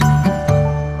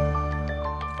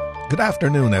Good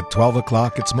afternoon. At 12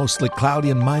 o'clock, it's mostly cloudy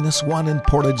and -1 in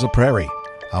Portage-la-Prairie.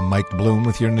 I'm Mike Bloom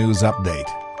with your news update.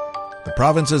 The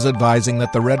province is advising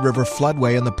that the Red River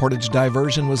floodway in the Portage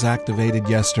diversion was activated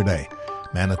yesterday.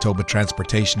 Manitoba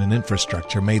Transportation and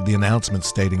Infrastructure made the announcement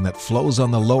stating that flows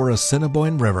on the lower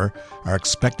Assiniboine River are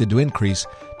expected to increase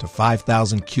to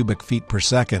 5,000 cubic feet per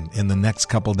second in the next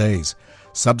couple days.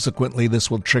 Subsequently,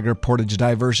 this will trigger Portage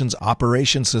Diversion's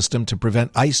operation system to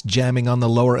prevent ice jamming on the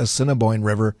lower Assiniboine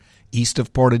River east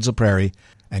of Portage-la-Prairie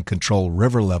and control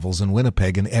river levels in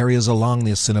Winnipeg and areas along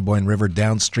the Assiniboine River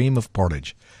downstream of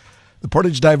Portage. The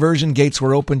Portage diversion gates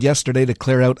were opened yesterday to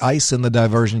clear out ice in the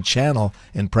diversion channel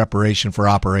in preparation for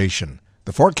operation.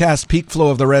 The forecast peak flow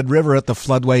of the Red River at the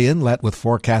floodway inlet with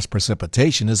forecast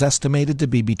precipitation is estimated to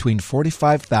be between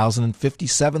 45,000 and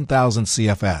 57,000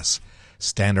 CFS.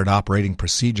 Standard operating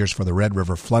procedures for the Red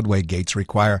River floodway gates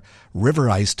require river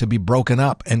ice to be broken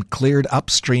up and cleared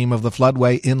upstream of the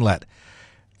floodway inlet.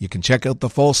 You can check out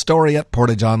the full story at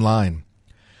Portage Online.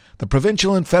 The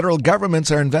provincial and federal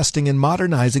governments are investing in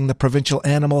modernizing the provincial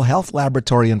animal health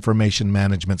laboratory information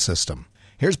management system.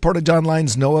 Here's Portage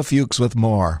Online's Noah Fuchs with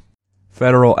more.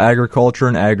 Federal Agriculture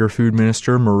and Agri-Food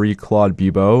Minister Marie-Claude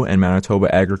Bibeau and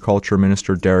Manitoba Agriculture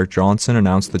Minister Derek Johnson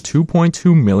announced the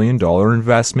 $2.2 million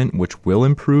investment which will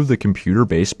improve the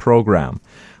computer-based program.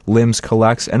 LIMS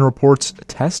collects and reports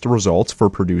test results for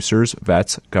producers,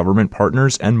 vets, government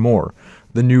partners, and more.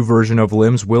 The new version of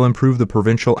LIMS will improve the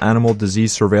provincial animal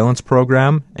disease surveillance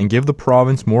program and give the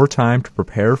province more time to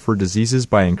prepare for diseases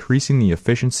by increasing the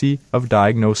efficiency of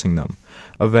diagnosing them.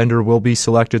 A vendor will be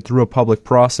selected through a public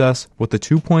process, with the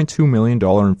 $2.2 million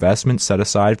investment set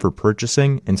aside for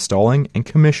purchasing, installing, and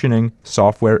commissioning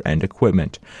software and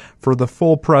equipment. For the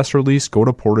full press release, go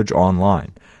to Portage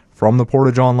Online. From the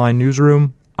Portage Online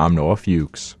newsroom, I'm Noah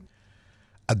Fuchs.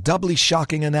 A doubly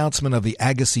shocking announcement of the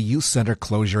Agassiz Youth Centre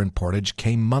closure in Portage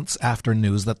came months after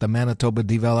news that the Manitoba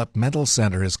Developmental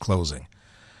Centre is closing.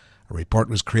 A report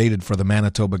was created for the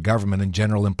Manitoba Government and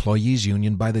General Employees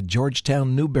Union by the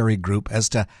Georgetown Newberry Group as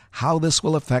to how this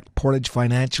will affect Portage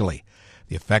financially.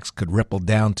 The effects could ripple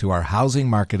down to our housing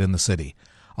market in the city.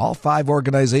 All 5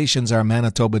 organizations are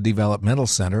Manitoba Developmental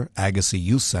Centre, Agassiz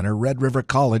Youth Centre, Red River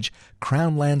College,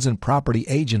 Crown Lands and Property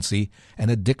Agency, and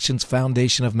Addictions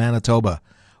Foundation of Manitoba.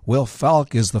 Will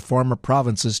Falk is the former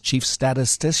province's chief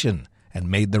statistician and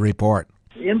made the report.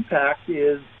 The impact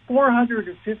is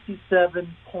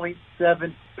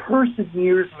 457.7 person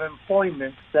years of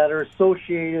employment that are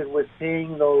associated with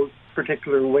paying those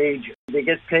particular wages. They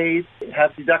get paid,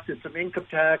 have deducted some income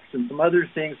tax and some other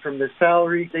things from their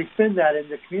salary. They spend that in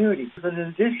the community. There's an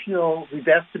additional, we've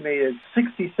estimated,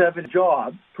 67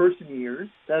 job person years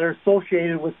that are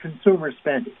associated with consumer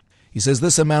spending. He says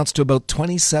this amounts to about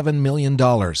 $27 million.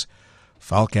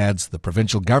 Falk adds the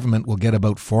provincial government will get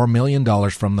about $4 million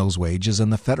from those wages,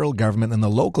 and the federal government and the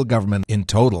local government in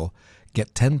total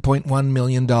get $10.1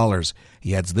 million.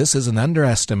 He adds this is an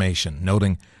underestimation,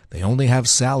 noting they only have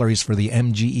salaries for the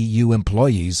MGEU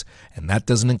employees, and that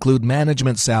doesn't include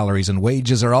management salaries, and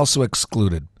wages are also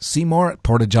excluded. See more at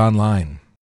Portage Online.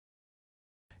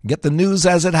 Get the news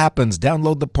as it happens.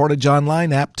 Download the Portage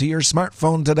Online app to your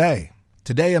smartphone today.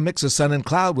 Today, a mix of sun and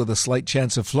cloud with a slight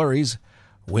chance of flurries.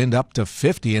 Wind up to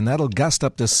 50, and that'll gust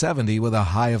up to 70 with a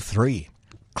high of 3.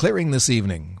 Clearing this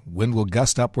evening. Wind will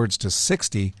gust upwards to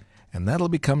 60, and that'll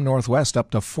become northwest up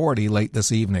to 40 late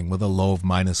this evening with a low of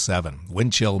 -7.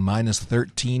 Wind chill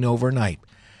 -13 overnight.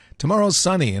 Tomorrow's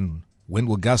sunny, and wind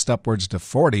will gust upwards to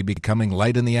 40, becoming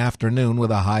light in the afternoon with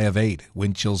a high of 8.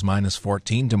 Wind chills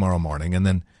 -14 tomorrow morning, and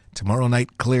then tomorrow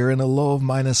night clear and a low of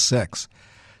 -6.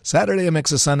 Saturday, a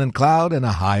mix of sun and cloud and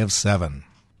a high of 7.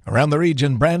 Around the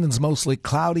region, Brandon's mostly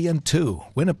cloudy and 2.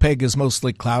 Winnipeg is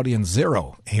mostly cloudy and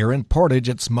 0. Here in Portage,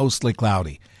 it's mostly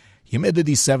cloudy.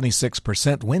 Humidity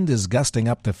 76%. Wind is gusting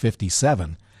up to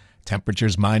 57.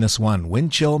 Temperatures -1.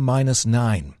 Wind chill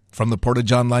 -9. From the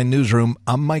Portage Online newsroom,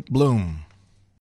 I'm Mike Bloom.